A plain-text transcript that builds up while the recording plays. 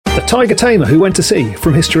The Tiger Tamer Who Went to Sea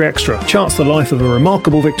from History Extra charts the life of a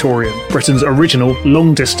remarkable Victorian, Britain's original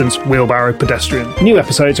long-distance wheelbarrow pedestrian. New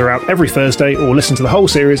episodes are out every Thursday, or listen to the whole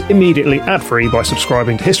series immediately ad-free by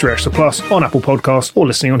subscribing to History Extra Plus on Apple Podcasts or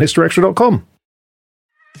listening on historyextra.com.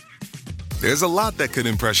 There's a lot that could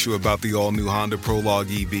impress you about the all-new Honda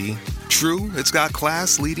Prologue EV. True, it's got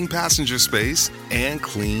class-leading passenger space and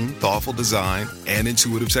clean, thoughtful design and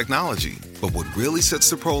intuitive technology. But what really sets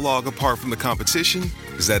the Prologue apart from the competition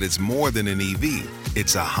is that it's more than an EV.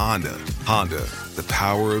 It's a Honda. Honda, the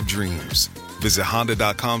power of dreams. Visit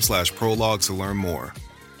honda.com/prologue to learn more.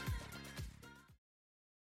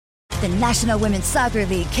 The National Women's Soccer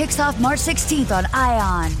League kicks off March 16th on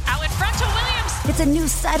ION. Out in front to Williams. It's a new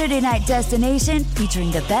Saturday night destination featuring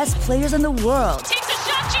the best players in the world. Takes a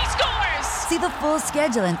shot, she scores! See the full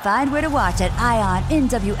schedule and find where to watch at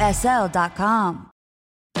IONNWSL.com.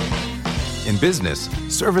 In business,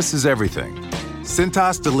 service is everything.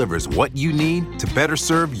 Cintas delivers what you need to better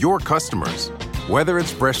serve your customers. Whether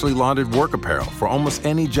it's freshly laundered work apparel for almost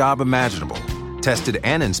any job imaginable, tested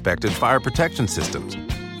and inspected fire protection systems,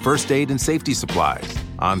 first aid and safety supplies,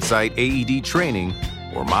 on-site AED training,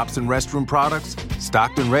 or mops and restroom products,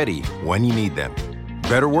 stocked and ready when you need them.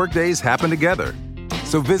 Better workdays happen together.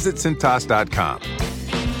 So visit Cintas.com.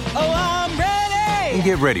 Oh, I'm ready! And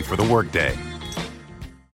get ready for the workday.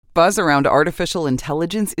 Buzz around artificial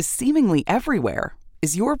intelligence is seemingly everywhere.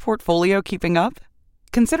 Is your portfolio keeping up?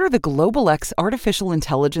 Consider the Global X Artificial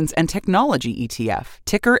Intelligence and Technology ETF,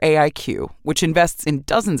 ticker AIQ, which invests in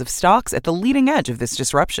dozens of stocks at the leading edge of this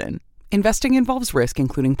disruption. Investing involves risk,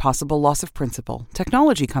 including possible loss of principal.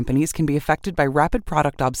 Technology companies can be affected by rapid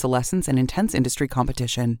product obsolescence and intense industry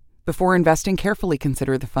competition. Before investing, carefully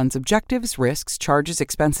consider the fund's objectives, risks, charges,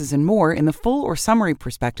 expenses, and more in the full or summary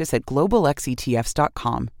prospectus at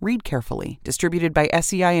globalxetfs.com. Read carefully. Distributed by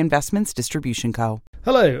SEI Investments Distribution Co.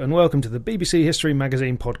 Hello and welcome to the BBC History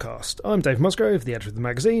Magazine podcast. I'm Dave Musgrove, the editor of the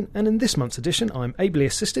magazine, and in this month's edition I'm ably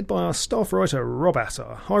assisted by our staff writer Rob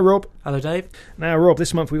Attar. Hi Rob. Hello Dave. Now Rob,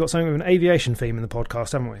 this month we've got something of an aviation theme in the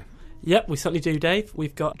podcast, haven't we? Yep, we certainly do, Dave.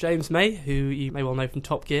 We've got James May, who you may well know from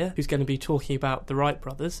Top Gear, who's going to be talking about the Wright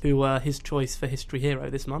brothers, who were his choice for History Hero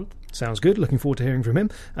this month. Sounds good. Looking forward to hearing from him.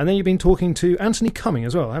 And then you've been talking to Anthony Cumming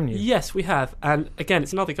as well, haven't you? Yes, we have. And again,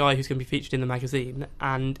 it's another guy who's going to be featured in the magazine,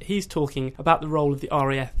 and he's talking about the role of the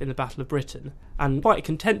RAF in the Battle of Britain. And quite a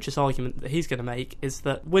contentious argument that he's going to make is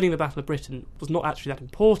that winning the Battle of Britain was not actually that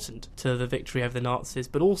important to the victory over the Nazis,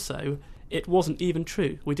 but also it wasn't even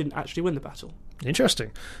true. We didn't actually win the battle. Interesting.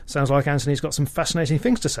 Sounds like Anthony's got some fascinating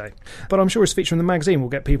things to say. But I'm sure his feature in the magazine will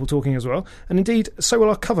get people talking as well. And indeed, so will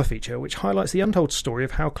our cover feature, which highlights the untold story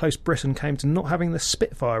of how close Britain came to not having the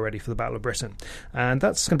Spitfire ready for the Battle of Britain. And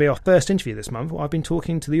that's going to be our first interview this month. I've been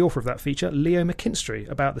talking to the author of that feature, Leo McKinstry,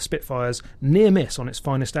 about the Spitfire's near miss on its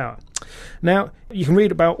finest hour. Now, you can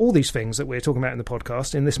read about all these things that we're talking about in the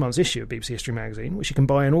podcast in this month's issue of BBC History Magazine, which you can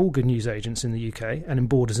buy in all good newsagents in the UK and in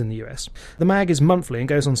Borders in the US. The mag is monthly and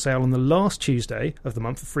goes on sale on the last Tuesday of the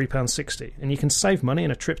month for £3.60, and you can save money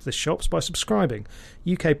in a trip to the shops by subscribing.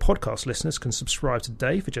 UK podcast listeners can subscribe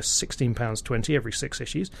today for just £16.20 every 6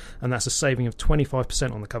 issues, and that's a saving of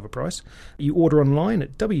 25% on the cover price. You order online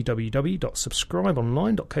at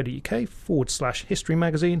www.subscribeonline.co.uk/history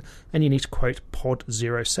magazine, and you need to quote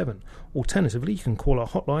POD07. Alternatively, you can call our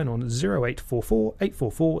hotline on 0844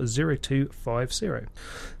 844 0250.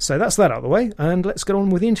 So that's that out of the way, and let's get on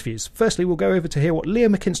with the interviews. Firstly, we'll go over to hear what Leo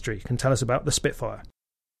McKinstry can tell us about the Spitfire.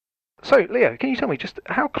 So, Leo, can you tell me just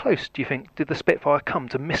how close do you think did the Spitfire come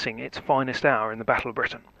to missing its finest hour in the Battle of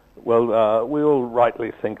Britain? Well, we all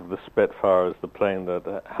rightly think of the Spitfire as the plane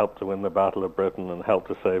that helped to win the Battle of Britain and helped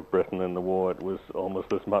to save Britain in the war. It was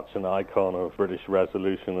almost as much an icon of British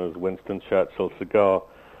resolution as Winston Churchill's cigar.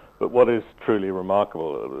 But what is truly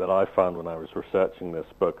remarkable that I found when I was researching this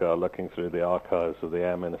book, looking through the archives of the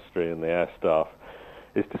Air Ministry and the Air Staff,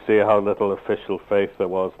 is to see how little official faith there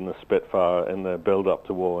was in the Spitfire in the build-up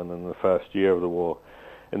to war and in the first year of the war.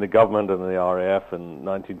 In the government and the RAF in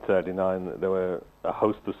 1939, there were a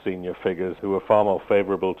host of senior figures who were far more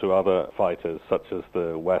favourable to other fighters, such as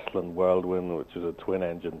the Westland Whirlwind, which is a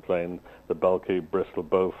twin-engine plane, the bulky Bristol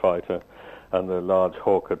Beaufighter, and the large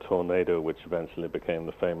Hawker Tornado, which eventually became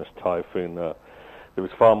the famous Typhoon. There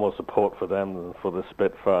was far more support for them than for the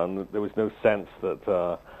Spitfire, and there was no sense that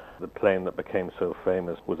the plane that became so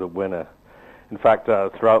famous was a winner. In fact,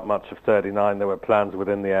 throughout much of 1939, there were plans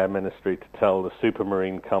within the Air Ministry to tell the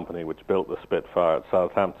Supermarine Company, which built the Spitfire at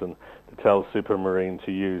Southampton, to tell Supermarine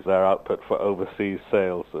to use their output for overseas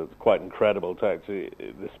sales. So it's quite incredible to actually,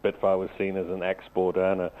 the Spitfire was seen as an export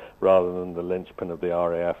earner rather than the linchpin of the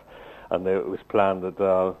RAF. And it was planned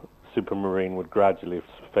that Supermarine would gradually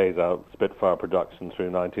phase out Spitfire production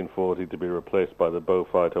through 1940 to be replaced by the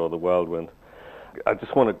Beaufighter or the Whirlwind. I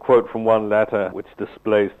just want to quote from one letter which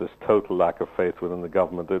displays this total lack of faith within the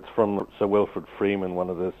government. It's from Sir Wilfrid Freeman, one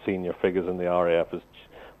of the senior figures in the RAF, as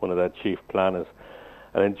one of their chief planners.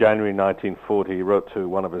 And in January 1940, he wrote to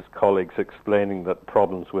one of his colleagues explaining that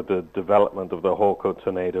problems with the development of the Hawker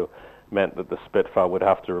Tornado meant that the Spitfire would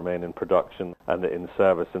have to remain in production and in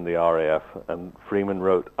service in the RAF. And Freeman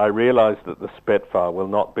wrote, "I realize that the Spitfire will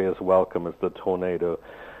not be as welcome as the Tornado,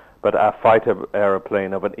 but our fighter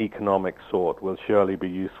aeroplane of an economic sort will surely be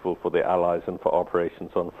useful for the Allies and for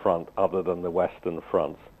operations on front other than the Western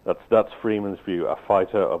fronts." That's Freeman's view, a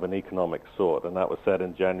fighter of an economic sort, and that was said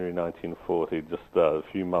in January 1940, just a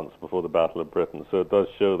few months before the Battle of Britain. So it does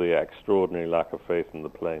show the extraordinary lack of faith in the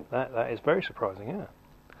plane. That is very surprising, yeah.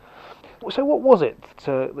 So what was it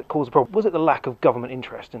that caused the problem? Was it the lack of government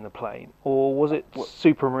interest in the plane, or was it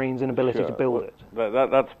Supermarine's inability to build it?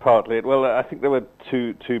 That's partly it. Well, I think there were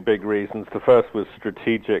two big reasons. The first was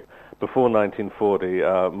strategic. Before 1940,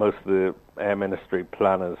 most of the Air Ministry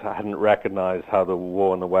planners hadn't recognized how the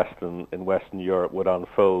war in Western Europe would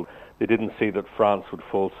unfold. They didn't see that France would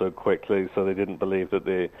fall so quickly, so they didn't believe that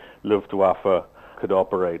the Luftwaffe could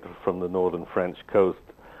operate from the northern French coast.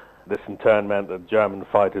 This in turn meant that German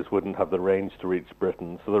fighters wouldn't have the range to reach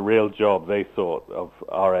Britain. So the real job, they thought, of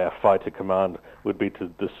RAF Fighter Command would be to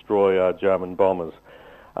destroy German bombers.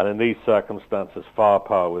 And in these circumstances,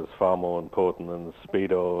 firepower was far more important than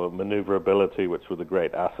speed or maneuverability, which were the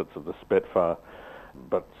great assets of the Spitfire.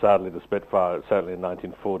 But sadly, the Spitfire, certainly in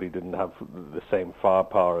 1940, didn't have the same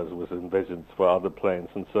firepower as was envisaged for other planes.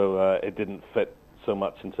 And so it didn't fit so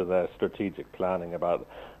much into their strategic planning about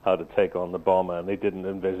how to take on the bomber, and they didn't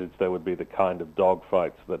envisage there would be the kind of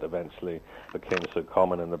dogfights that eventually became so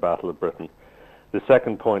common in the Battle of Britain. The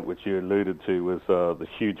second point, which you alluded to, was the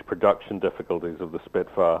huge production difficulties of the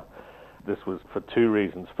Spitfire. This was for two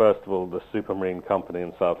reasons. First of all, the Supermarine Company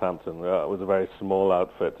in Southampton was a very small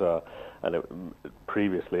outfit, and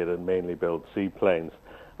previously it had mainly built seaplanes,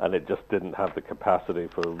 and it just didn't have the capacity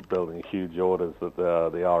for building huge orders that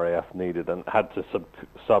the RAF needed, and had to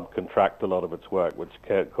subcontract a lot of its work, which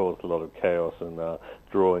caused a lot of chaos in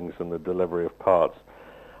drawings and the delivery of parts.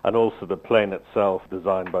 And also the plane itself,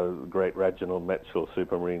 designed by the great Reginald Mitchell,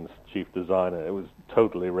 Supermarine's chief designer, it was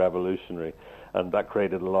totally revolutionary, and that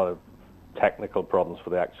created a lot of technical problems for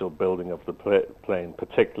the actual building of the plane,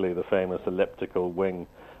 particularly the famous elliptical wing,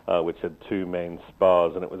 which had two main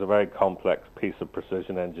spars, and it was a very complex piece of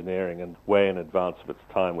precision engineering and way in advance of its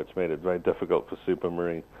time, which made it very difficult for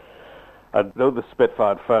Supermarine. And though the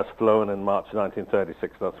Spitfire had first flown in March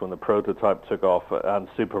 1936, that's when the prototype took off, and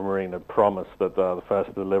Supermarine had promised that the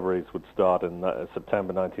first deliveries would start in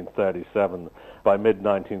September 1937. By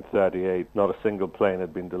mid-1938, not a single plane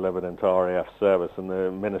had been delivered into RAF service, and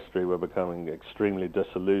the ministry were becoming extremely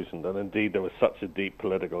disillusioned. And indeed, there was such a deep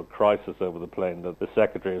political crisis over the plane that the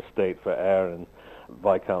Secretary of State for Air and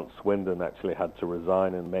Viscount Swindon actually had to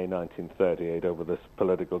resign in May 1938 over this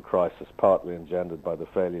political crisis, partly engendered by the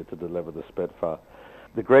failure to deliver the Spitfire.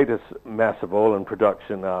 The greatest mess of all in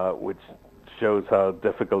production, which shows how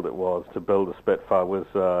difficult it was to build a Spitfire, was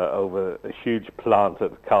over a huge plant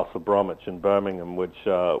at Castle Bromwich in Birmingham, which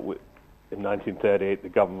in 1938 the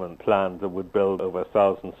government planned that would build over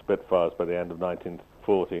 1,000 Spitfires by the end of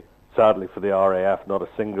 1940. Sadly for the RAF, not a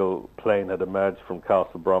single plane had emerged from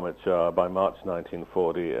Castle Bromwich by March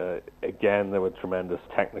 1940. Again, there were tremendous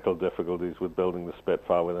technical difficulties with building the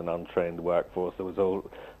Spitfire with an untrained workforce.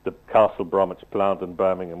 The Castle Bromwich plant in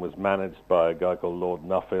Birmingham was managed by a guy called Lord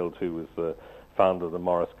Nuffield, who was the founder of the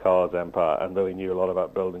Morris Cars empire, and though he knew a lot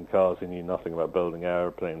about building cars, he knew nothing about building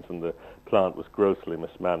aeroplanes, and the plant was grossly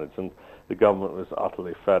mismanaged. And the government was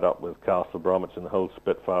utterly fed up with Castle Bromwich and the whole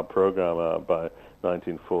Spitfire program by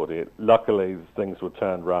 1940. Luckily, things were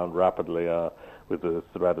turned round rapidly with the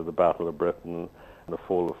threat of the Battle of Britain and the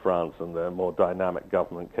fall of France, and the more dynamic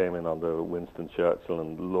government came in under Winston Churchill,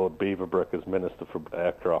 and Lord Beaverbrook, as Minister for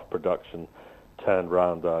Aircraft Production, turned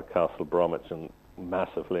round Castle Bromwich and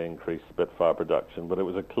massively increased Spitfire production. But it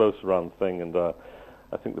was a close-run thing, and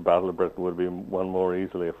I think the Battle of Britain would have been won more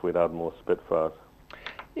easily if we'd had more Spitfires.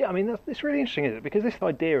 Yeah, I mean, it's really interesting, isn't it? Because this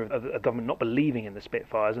idea of a government not believing in the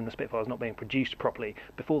Spitfires and the Spitfires not being produced properly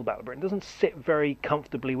before the Battle of Britain doesn't sit very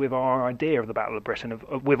comfortably with our idea of the Battle of Britain,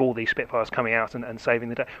 with all these Spitfires coming out and saving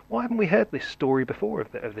the day. Why haven't we heard this story before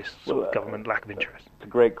of this sort of government lack of interest? It's a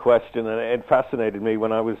great question, and it fascinated me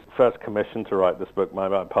when I was first commissioned to write this book.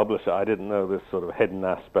 My publisher, I didn't know this sort of hidden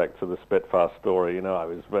aspect to the Spitfire story. You know, I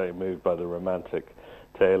was very moved by the romantic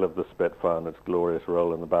tale of the Spitfire and its glorious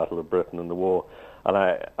role in the Battle of Britain and the war. And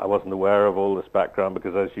I wasn't aware of all this background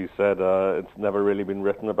because, as you said, it's never really been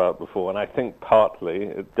written about before. And I think partly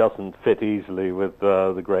it doesn't fit easily with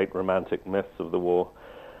the great romantic myths of the war.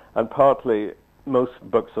 And partly most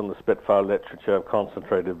books on the Spitfire literature have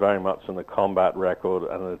concentrated very much on the combat record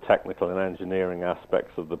and the technical and engineering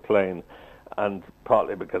aspects of the plane. And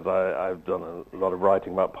partly because I've done a lot of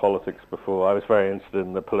writing about politics before, I was very interested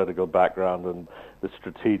in the political background and the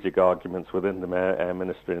strategic arguments within the Air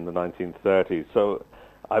Ministry in the 1930s. So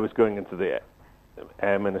I was going into the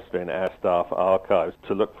Air Ministry and Air Staff archives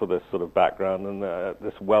to look for this sort of background, and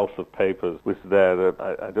this wealth of papers was there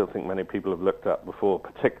that I don't think many people have looked at before,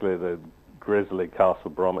 particularly the grisly Castle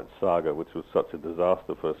Bromwich saga, which was such a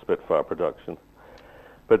disaster for Spitfire production.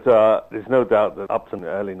 But there's no doubt that up to the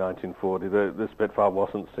early 1940, the Spitfire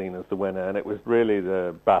wasn't seen as the winner, and it was really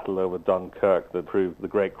the battle over Dunkirk that proved the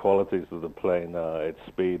great qualities of the plane, its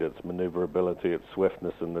speed, its maneuverability, its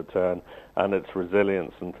swiftness in the turn, and its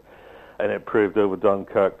resilience. And it proved over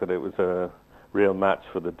Dunkirk that it was a real match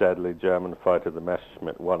for the deadly German fighter, the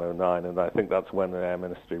Messerschmitt 109, and I think that's when the Air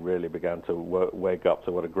Ministry really began to wake up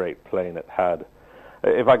to what a great plane it had.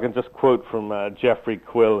 If I can just quote from Geoffrey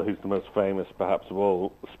Quill, who's the most famous, perhaps, of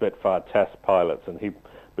all Spitfire test pilots, and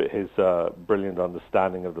his brilliant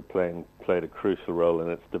understanding of the plane played a crucial role in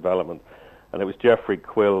its development. And it was Geoffrey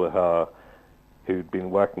Quill, who'd been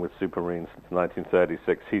working with Supermarine since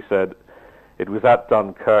 1936. He said, "It was at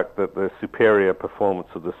Dunkirk that the superior performance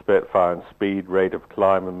of the Spitfire in speed, rate of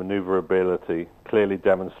climb, and maneuverability clearly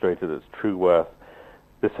demonstrated its true worth.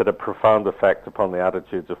 This had a profound effect upon the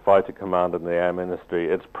attitudes of fighter command and the Air Ministry.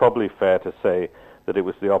 It's probably fair to say that it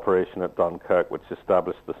was the operation at Dunkirk which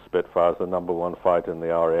established the Spitfire as the number one fighter in the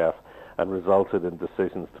RAF and resulted in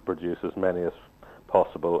decisions to produce as many as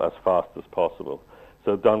possible, as fast as possible."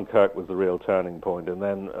 So Dunkirk was the real turning point, and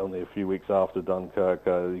then only a few weeks after Dunkirk,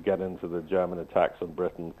 you get into the German attacks on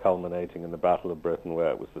Britain, culminating in the Battle of Britain, where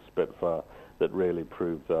it was the Spitfire that really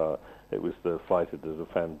proved it was the fighter to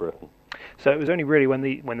defend Britain. So it was only really when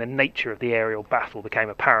the nature of the aerial battle became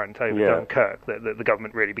apparent over Dunkirk that the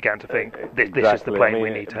government really began to think, this is the plane we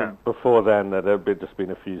need to have. Before then, there had just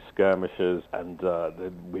been a few skirmishes, and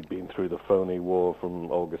we'd been through the phony war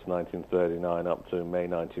from August 1939 up to May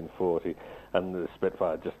 1940, and the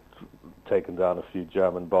Spitfire had just taken down a few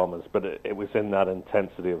German bombers. But it was in that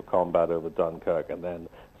intensity of combat over Dunkirk, and then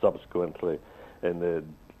subsequently in the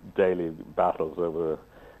daily battles over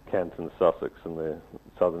Kent and Sussex and the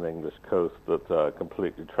southern English coast that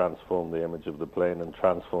completely transformed the image of the plane and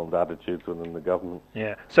transformed attitudes within the government.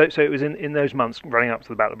 Yeah, so it was in those months running up to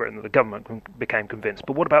the Battle of Britain that the government became convinced.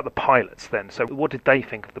 But what about the pilots then? So what did they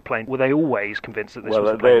think of the plane? Were they always convinced that this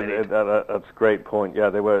was the plane they needed? That's a great point. Yeah,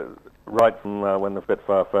 they were. Right from when the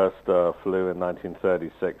Spitfire first flew in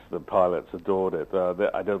 1936, the pilots adored it.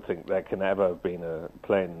 I don't think there can ever have been a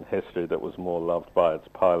plane in history that was more loved by its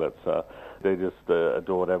pilots. They just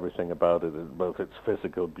adored everything about it, both its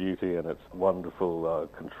physical beauty and its wonderful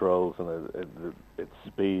controls and its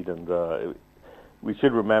speed. And we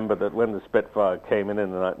should remember that when the Spitfire came in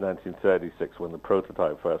 1936, when the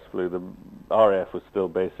prototype first flew, the RAF was still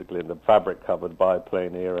basically in the fabric-covered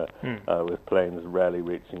biplane era, with planes rarely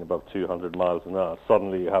reaching above 200 miles an hour.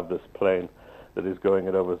 Suddenly you have this plane that is going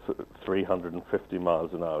at over 350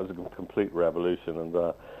 miles an hour. It was a complete revolution,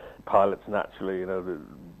 and pilots naturally,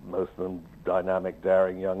 most of them dynamic,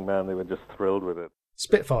 daring young men, they were just thrilled with it.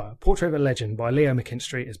 Spitfire, Portrait of a Legend by Leo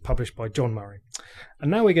McKinstry is published by John Murray. And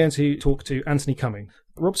now we're going to talk to Anthony Cumming.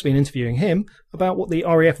 Rob's been interviewing him about what the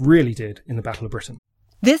RAF really did in the Battle of Britain.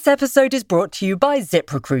 This episode is brought to you by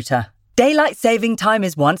ZipRecruiter. Daylight saving time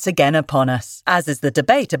is once again upon us, as is the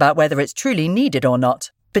debate about whether it's truly needed or not.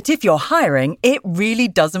 But if you're hiring, it really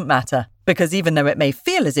doesn't matter. Because even though it may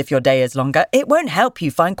feel as if your day is longer, it won't help you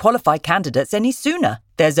find qualified candidates any sooner.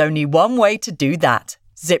 There's only one way to do that.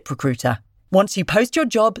 ZipRecruiter. Once you post your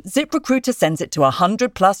job, ZipRecruiter sends it to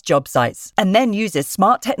 100+ job sites and then uses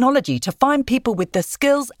smart technology to find people with the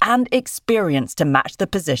skills and experience to match the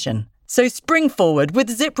position. So spring forward with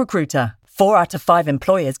ZipRecruiter. 4 out of 5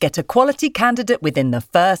 employers get a quality candidate within the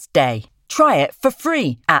first day. Try it for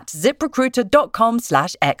free at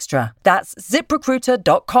ZipRecruiter.com/extra. That's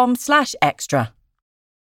ZipRecruiter.com/extra.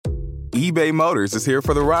 eBay Motors is here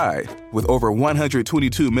for the ride. With over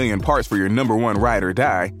 122 million parts for your number one ride or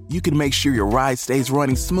die, you can make sure your ride stays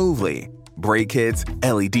running smoothly. Brake kits,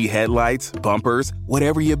 LED headlights, bumpers,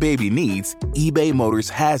 whatever your baby needs, eBay Motors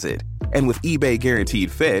has it. And with eBay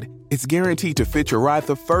Guaranteed Fit, it's guaranteed to fit your ride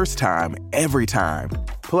the first time, every time.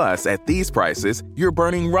 Plus, at these prices, you're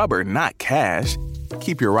burning rubber, not cash.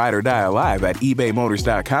 Keep your ride or die alive at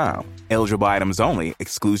ebaymotors.com. Eligible items only.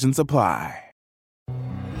 Exclusions apply.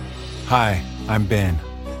 Hi, I'm Ben.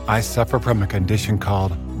 I suffer from a condition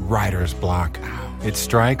called writer's block. It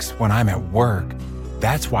strikes when I'm at work.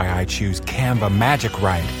 That's why I choose Canva Magic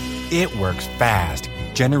Write. It works fast,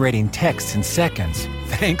 generating texts in seconds,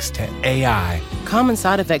 thanks to AI. Common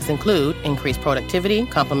side effects include increased productivity,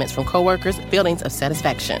 compliments from coworkers, feelings of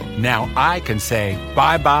satisfaction. Now I can say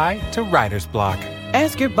bye-bye to writer's block.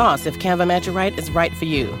 Ask your boss if Canva Magic Write is right for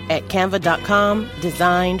you at canva.com,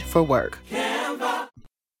 designed for work.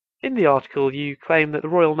 In the article, you claim that the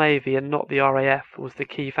Royal Navy and not the RAF was the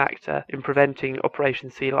key factor in preventing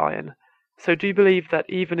Operation Sea Lion. So do you believe that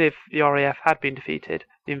even if the RAF had been defeated,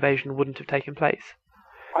 the invasion wouldn't have taken place?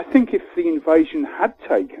 I think if the invasion had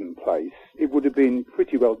taken place, it would have been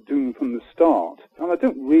pretty well doomed from the start. And I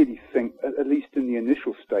don't really think, at least in the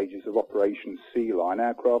initial stages of Operation Sea Lion,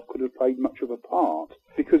 aircraft could have played much of a part,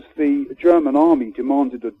 because the German army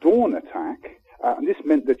demanded a dawn attack, and this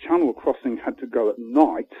meant the channel crossing had to go at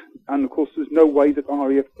night, and of course there's no way that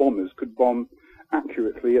RAF bombers could bomb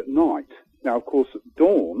accurately at night. Now, of course, at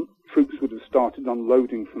dawn, troops would have started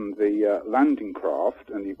unloading from the landing craft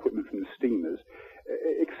and the equipment from the steamers,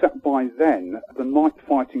 except by then, the night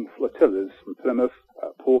fighting flotillas from Plymouth,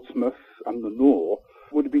 Portsmouth and the Nore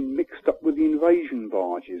would have been mixed up with the invasion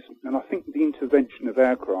barges, and I think the intervention of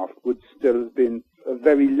aircraft would still have been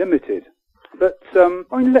very limited. But,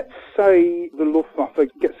 let's say the Luftwaffe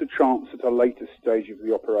gets a chance at a later stage of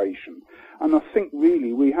the operation, and I think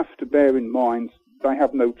really we have to bear in mind they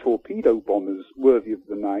have no torpedo bombers worthy of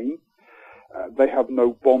the name, they have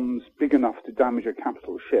no bombs big enough to damage a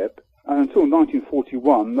capital ship, and until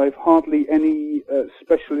 1941 they've hardly any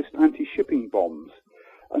specialist anti-shipping bombs.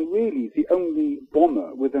 And really the only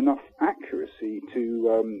bomber with enough accuracy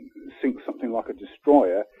to sink something like a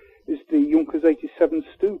destroyer is the Junkers 87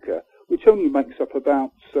 Stuka, which only makes up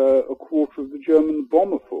about a quarter of the German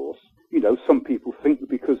bomber force. You know, some people think that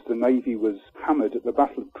because the Navy was hammered at the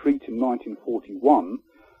Battle of Crete in 1941,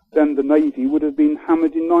 then the Navy would have been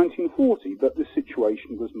hammered in 1940, but the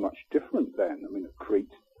situation was much different then. I mean, at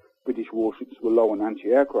Crete, British warships were low on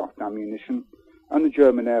anti-aircraft ammunition, and the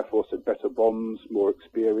German Air Force had better bombs, more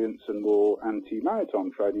experience, and more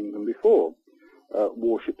anti-maritime training than before.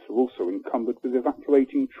 Warships were also encumbered with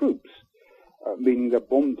evacuating troops, meaning their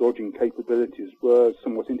bomb-dodging capabilities were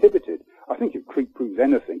somewhat inhibited. I think if Crete proves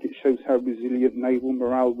anything, it shows how resilient naval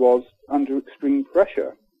morale was under extreme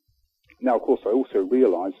pressure. Now, of course, I also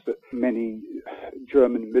realise that many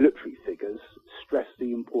German military figures stress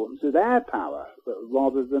the importance of air power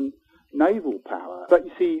rather than naval power. But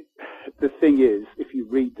you see, the thing is, if you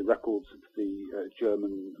read the records of the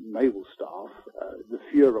German naval staff, the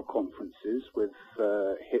Führer conferences with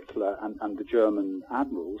Hitler and the German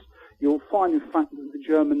admirals, you'll find, in fact, that the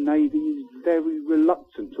German Navy is very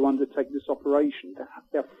reluctant to undertake this operation.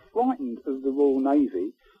 They're frightened of the Royal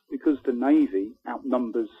Navy because the Navy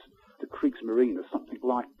outnumbers the Kriegsmarine as something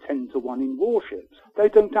like 10-1 in warships. They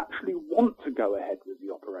don't actually want to go ahead with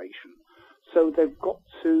the operation. So they've got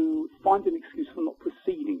to find an excuse for not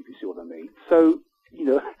proceeding, if you see what I mean. So, you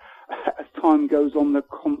know, as time goes on, they're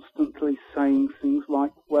constantly saying things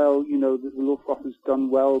like, well, you know, the Luftwaffe has done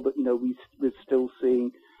well, but, you know, we're still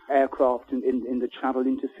seeing aircraft in the Channel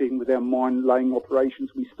interfering with their mine-laying operations.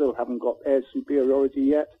 We still haven't got air superiority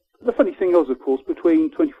yet. The funny thing is, of course, between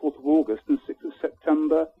 24th of August and 6th of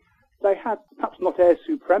September, they had perhaps not air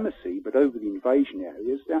supremacy, but over the invasion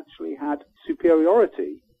areas, they actually had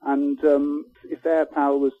superiority. And if air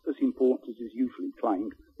power was as important as is usually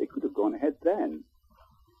claimed, they could have gone ahead then.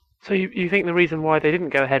 So you think the reason why they didn't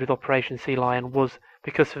go ahead with Operation Sea Lion was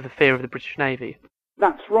because of the fear of the British Navy?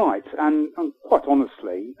 That's right, and quite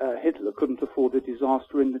honestly, Hitler couldn't afford a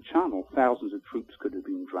disaster in the Channel. Thousands of troops could have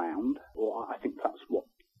been drowned, or I think perhaps what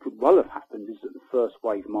could well have happened is that the first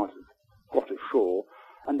wave might have got ashore,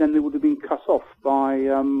 and then they would have been cut off by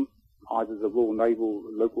either the Royal Naval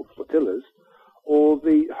local flotillas, or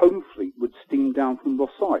the Home Fleet would steam down from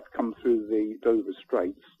Rosyth, come through the Dover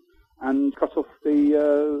Straits, and cut off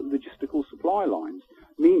the logistical supply lines,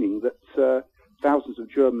 meaning that thousands of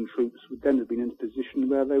German troops would then have been in a position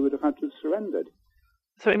where they would have had to have surrendered.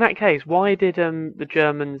 So in that case, why did the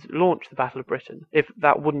Germans launch the Battle of Britain, if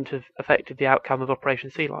that wouldn't have affected the outcome of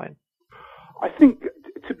Operation Sea Lion? I think,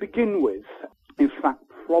 to begin with, in fact,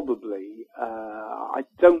 probably, I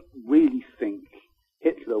don't really think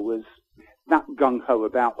Hitler was that gung-ho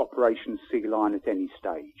about Operation Sea Lion at any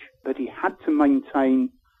stage. But he had to maintain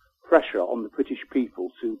pressure on the British people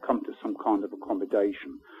to come to some kind of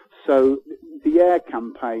accommodation. So the air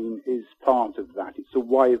campaign is part of that. It's a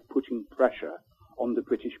way of putting pressure on the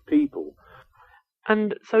British people.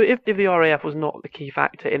 And so if the RAF was not the key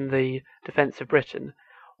factor in the defence of Britain,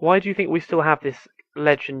 why do you think we still have this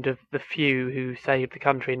legend of the few who saved the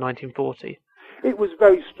country in 1940? It was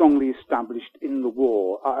very strongly established in the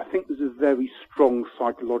war. I think there's a very strong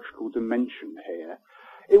psychological dimension here.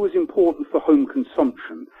 It was important for home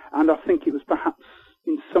consumption, and I think it was perhaps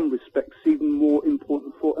in some respects even more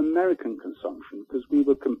important for American consumption, because we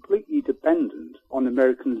were completely dependent on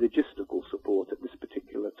American logistical support at this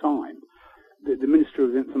particular time. The Ministry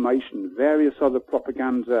of Information and various other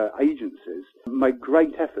propaganda agencies made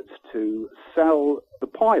great efforts to sell the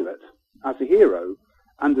pilot as a hero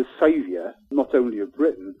and a saviour, not only of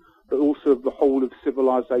Britain, but also of the whole of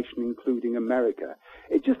civilization, including America.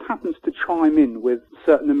 It just happens to chime in with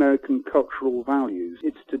certain American cultural values.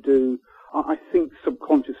 It's to do, I think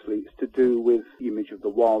subconsciously, it's to do with the image of the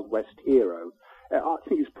Wild West hero. I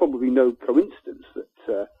think it's probably no coincidence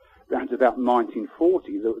that around about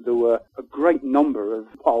 1940, there were a great number of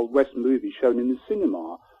Wild West movies shown in the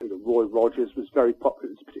cinema. Roy Rogers was very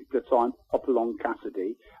popular at this particular time, Hopalong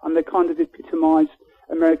Cassidy, and they kind of epitomised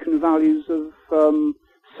American values of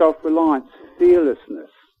self-reliance, fearlessness,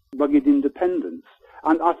 rugged independence.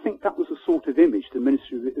 And I think that was the sort of image the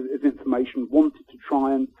Ministry of Information wanted to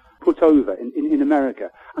try and put over in America.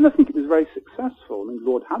 And I think it was very successful. I mean,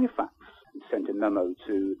 Lord Halifax sent a memo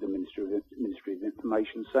to the Ministry of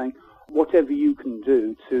Information saying, whatever you can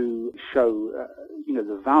do to show,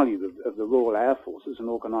 the value of the Royal Air Force as an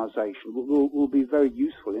organisation will be very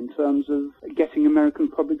useful in terms of getting American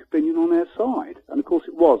public opinion on their side. And of course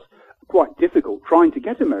it was quite difficult trying to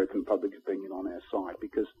get American public opinion on their side,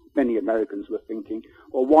 because many Americans were thinking,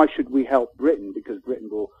 well, why should we help Britain? Because Britain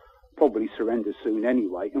will probably surrender soon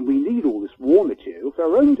anyway, and we need all this war material for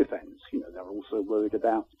our own defence. They're also worried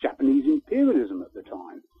about Japanese imperialism at the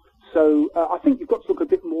time. So I think you've got to look a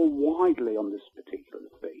bit more widely on this particular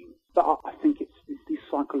theme. But I think it's these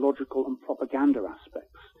psychological and propaganda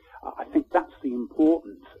aspects. I think that's the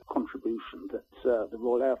important contribution that the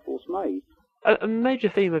Royal Air Force made. A major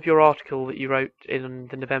theme of your article that you wrote in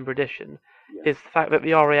the November edition is the fact that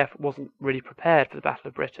the RAF wasn't really prepared for the Battle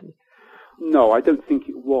of Britain. No, I don't think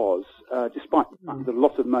it was, despite the fact that a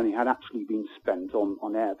lot of money had actually been spent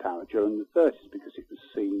on air power during the 30s, because it was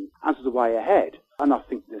seen as the way ahead. And I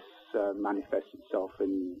think this manifests itself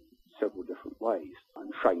in several different ways,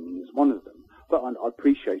 and training is one of them. But I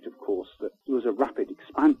appreciate, of course, that there was a rapid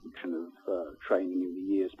expansion of training in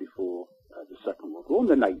the years before the Second World War, and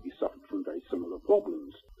the Navy suffered from very similar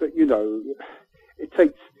problems. But,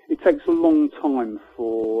 it takes a long time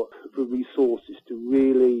for resources to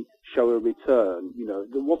really show a return.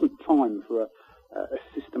 There wasn't time for a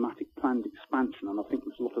systematic planned expansion, and I think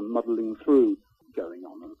there's a lot of muddling through going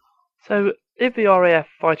on. So, if the RAF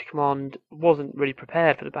Fighter Command wasn't really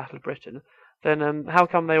prepared for the Battle of Britain, then how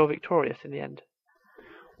come they were victorious in the end?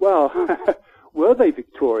 Well, were they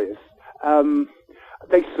victorious?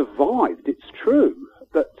 They survived, it's true,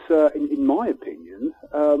 but in my opinion,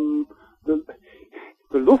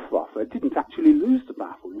 the Luftwaffe didn't actually lose the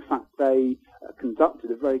battle. In fact, they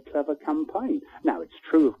conducted a very clever campaign. Now, it's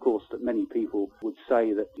true, of course, that many people would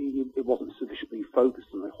say that it wasn't sufficiently focused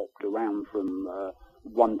and they hopped around from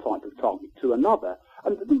one type of target to another.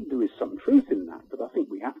 And I think there is some truth in that, but I think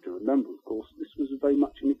we have to remember, of course, this was very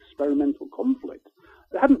much an experimental conflict.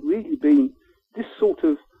 There hadn't really been this sort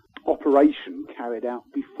of operation carried out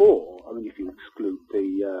before. I mean, if you exclude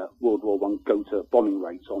the World War I Gotha bombing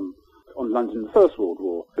raids on London in the First World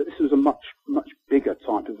War, but this was a much bigger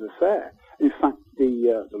type of affair. In fact,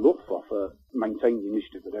 the Luftwaffe maintained the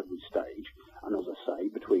initiative at every stage, and as I say,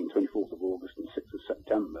 between 24th of August and 6th of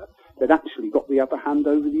September, they'd actually got the upper hand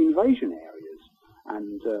over the invasion areas,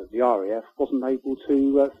 and the RAF wasn't able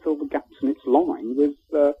to fill the gaps in its line with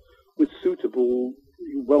suitable,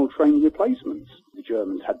 well-trained replacements. The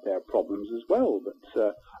Germans had their problems as well,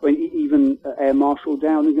 but even Air Marshal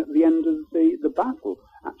Downing at the end of the battle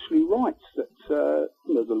actually writes that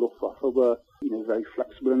the Luftwaffe were very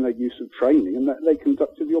flexible in their use of training, and that they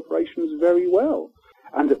conducted the operations very well.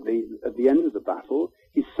 And at the end of the battle,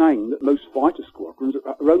 he's saying that most fighter squadrons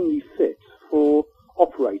are only fit for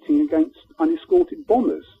operating against unescorted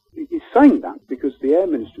bombers. He's saying that because the Air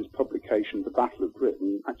Ministry's publication, The Battle of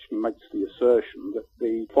Britain, actually makes the assertion that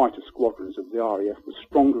the fighter squadrons of the RAF were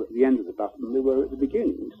stronger at the end of the battle than they were at the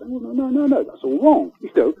beginning. He's saying, well, no, that's all wrong.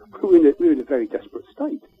 We're in a very desperate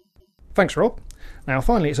state. Thanks, Rob. Now,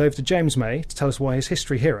 finally, it's over to James May to tell us why his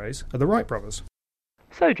history heroes are the Wright brothers.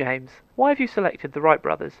 So, James, why have you selected the Wright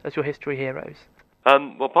brothers as your history heroes?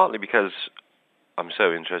 Well, partly because I'm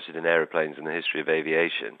so interested in aeroplanes and the history of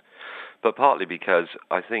aviation, but partly because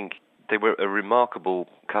I think They were a remarkable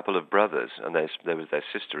couple of brothers, and there was their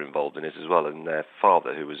sister involved in it as well, and their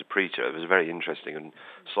father, who was a preacher. It was a very interesting and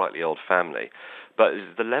slightly odd family. But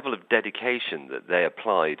the level of dedication that they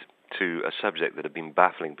applied to a subject that had been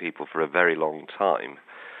baffling people for a very long time,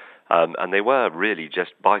 and they were really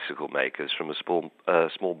just bicycle makers from a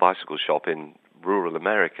small bicycle shop in rural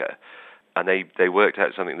America. And they worked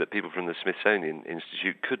out something that people from the Smithsonian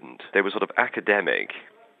Institute couldn't. They were sort of academic,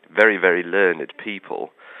 very, very learned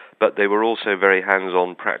people, but they were also very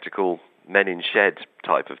hands-on, practical, men-in-shed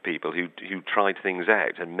type of people who tried things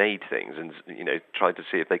out and made things and, tried to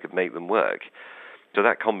see if they could make them work. So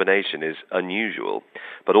that combination is unusual,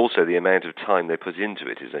 but also the amount of time they put into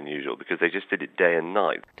it is unusual because they just did it day and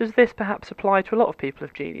night. Does this perhaps apply to a lot of people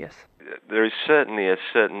of genius? There is certainly a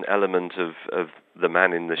certain element of the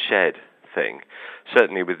man in the shed thing.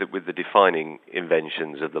 Certainly with the defining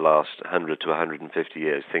inventions of the last 100 to 150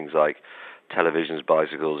 years, things like televisions,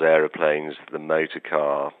 bicycles, aeroplanes, the motor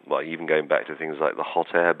car, well, even going back to things like the hot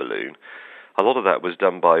air balloon, a lot of that was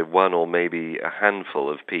done by one or maybe a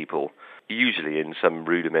handful of people, usually in some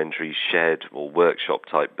rudimentary shed or workshop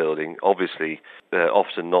type building, obviously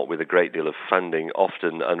often not with a great deal of funding,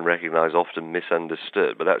 often unrecognized, often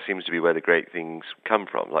misunderstood, but that seems to be where the great things come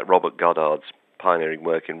from, like Robert Goddard's pioneering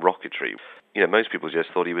work in rocketry. Most people just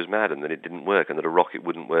thought he was mad and that it didn't work and that a rocket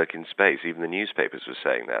wouldn't work in space. Even the newspapers were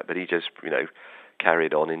saying that, but he just,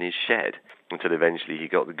 carried on in his shed until eventually he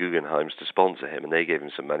got the Guggenheims to sponsor him and they gave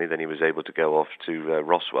him some money. Then he was able to go off to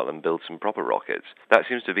Roswell and build some proper rockets. That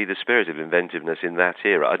seems to be the spirit of inventiveness in that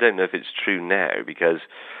era. I don't know if it's true now, because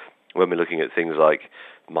when we're looking at things like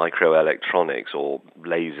microelectronics or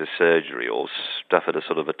laser surgery or stuff at a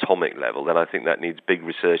sort of atomic level, then I think that needs big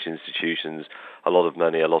research institutions, a lot of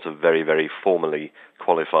money, a lot of very, very formally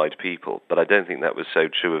qualified people. But I don't think that was so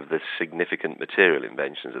true of the significant material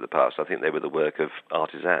inventions of the past. I think they were the work of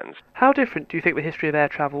artisans. How different do you think the history of air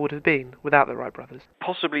travel would have been without the Wright brothers?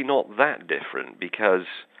 Possibly not that different, because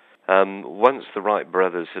once the Wright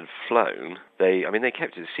brothers had flown, they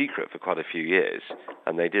kept it secret for quite a few years,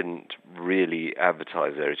 and they didn't really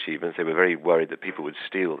advertise their achievements. They were very worried that people would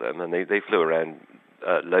steal them, and they flew around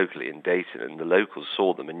locally in Dayton, and the locals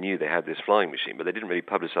saw them and knew they had this flying machine, but they didn't really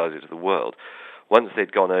publicize it to the world. Once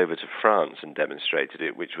they'd gone over to France and demonstrated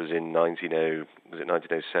it, which was in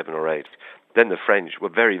 1907 or 8, then the French were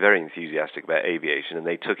very, very enthusiastic about aviation, and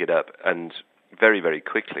they took it up, and very, very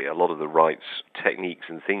quickly, a lot of the Wrights' techniques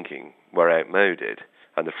and thinking were outmoded,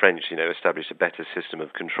 and the French, established a better system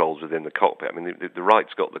of controls within the cockpit. The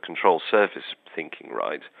Wrights got the control surface thinking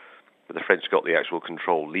right, but the French got the actual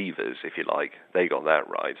control levers, if you like. They got that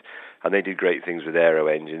right, and they did great things with aero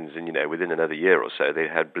engines, and, within another year or so, they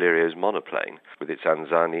had Blériot's monoplane with its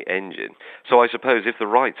Anzani engine. So I suppose if the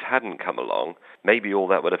Wrights hadn't come along, maybe all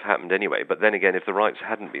that would have happened anyway, but then again, if the Wrights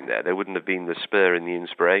hadn't been there wouldn't have been the spur and the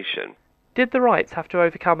inspiration. Did the Wrights have to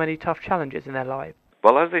overcome any tough challenges in their lives?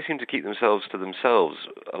 Well, as they seem to keep themselves to themselves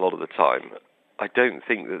a lot of the time, I don't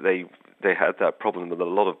think that they had that problem that a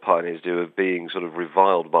lot of pioneers do of being sort of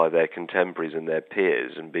reviled by their contemporaries and their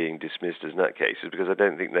peers and being dismissed as nutcases, because I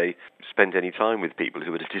don't think they spent any time with people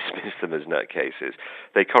who would have dismissed them as nutcases.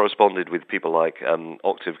 They corresponded with people like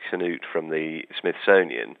Octave Canute from the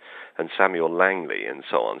Smithsonian and Samuel Langley and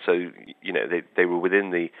so on. So, they were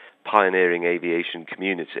within the pioneering aviation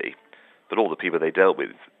community, but all the people they dealt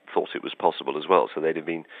with thought it was possible as well, so they'd have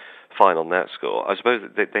been fine on that score. I suppose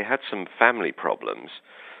that they had some family problems,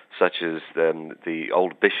 such as the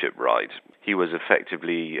old Bishop Wright. He was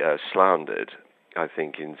effectively slandered, I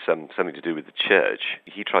think, in something to do with the church.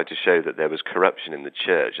 He tried to show that there was corruption in the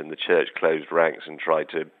church, and the church closed ranks and tried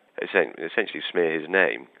to essentially smear his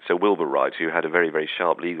name. So Wilbur Wright, who had a very, very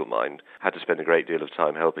sharp legal mind, had to spend a great deal of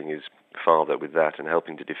time helping his father with that and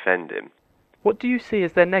helping to defend him. What do you see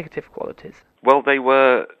as their negative qualities? Well, they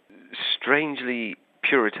were strangely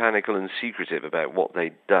puritanical and secretive about what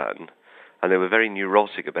they'd done, and they were very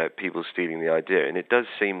neurotic about people stealing the idea. And it does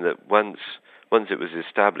seem that once it was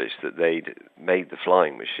established that they'd made the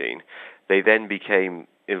flying machine, they then became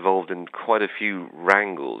involved in quite a few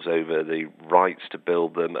wrangles over the rights to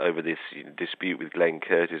build them, over this dispute with Glenn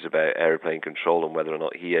Curtiss about aeroplane control and whether or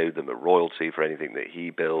not he owed them a royalty for anything that he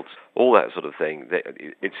built, all that sort of thing.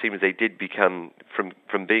 It seems they did become,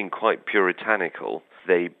 from being quite puritanical,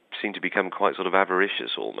 they seemed to become quite sort of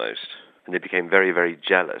avaricious almost, and they became very, very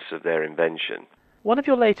jealous of their invention. One of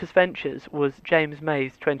your latest ventures was James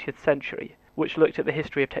May's 20th Century, which looked at the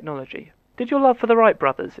history of technology. Did your love for the Wright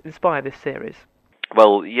brothers inspire this series?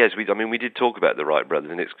 Well, yes, we did talk about the Wright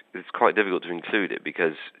brothers, and it's quite difficult to include it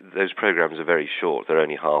because those programs are very short. They're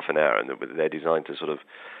only half an hour, and they're designed to sort of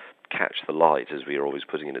catch the light, as we are always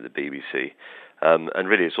putting it at the BBC. And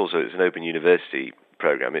really, it's an open university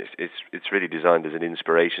program. It's really designed as an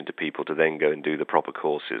inspiration to people to then go and do the proper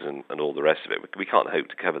courses and all the rest of it. We can't hope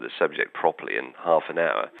to cover the subject properly in half an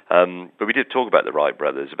hour. But we did talk about the Wright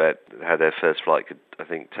brothers, about how their first flight could, I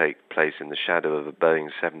think, take place in the shadow of a Boeing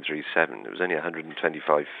 737. It was only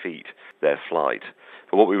 125 feet, their flight.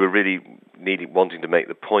 But what we were really wanting to make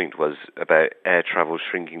the point was about air travel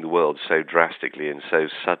shrinking the world so drastically and so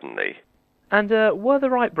suddenly. And were the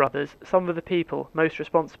Wright brothers some of the people most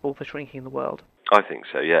responsible for shrinking the world? I think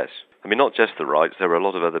so, yes. I mean, not just the Wrights. There were a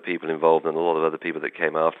lot of other people involved and a lot of other people that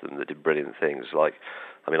came after them that did brilliant things, like,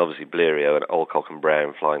 I mean, obviously Blériot and Alcock and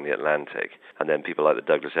Brown flying the Atlantic, and then people like the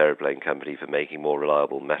Douglas Aeroplane Company for making more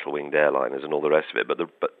reliable metal-winged airliners and all the rest of it.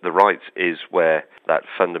 But the Wrights is where that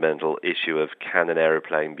fundamental issue of can an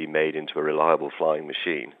aeroplane be made into a reliable flying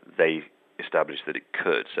machine, they established that it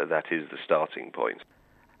could, so that is the starting point.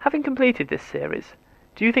 Having completed this series,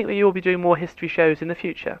 do you think that you will be doing more history shows in the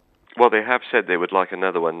future? Well, they have said they would like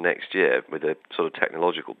another one next year with a sort of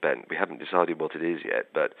technological bent. We haven't decided what it is yet,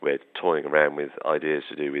 but we're toying around with ideas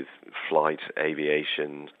to do with flight,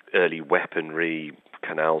 aviation, early weaponry,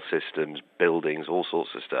 canal systems, buildings, all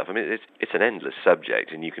sorts of stuff. I mean, it's an endless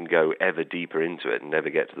subject, and you can go ever deeper into it and never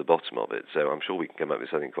get to the bottom of it. So I'm sure we can come up with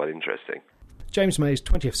something quite interesting. James May's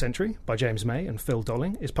 20th Century by James May and Phil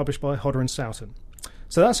Dolling is published by Hodder and Stoughton.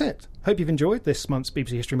 So that's it. Hope you've enjoyed this month's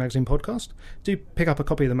BBC History Magazine podcast. Do pick up a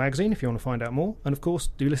copy of the magazine if you want to find out more. And of course,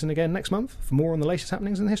 do listen again next month for more on the latest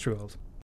happenings in the history world.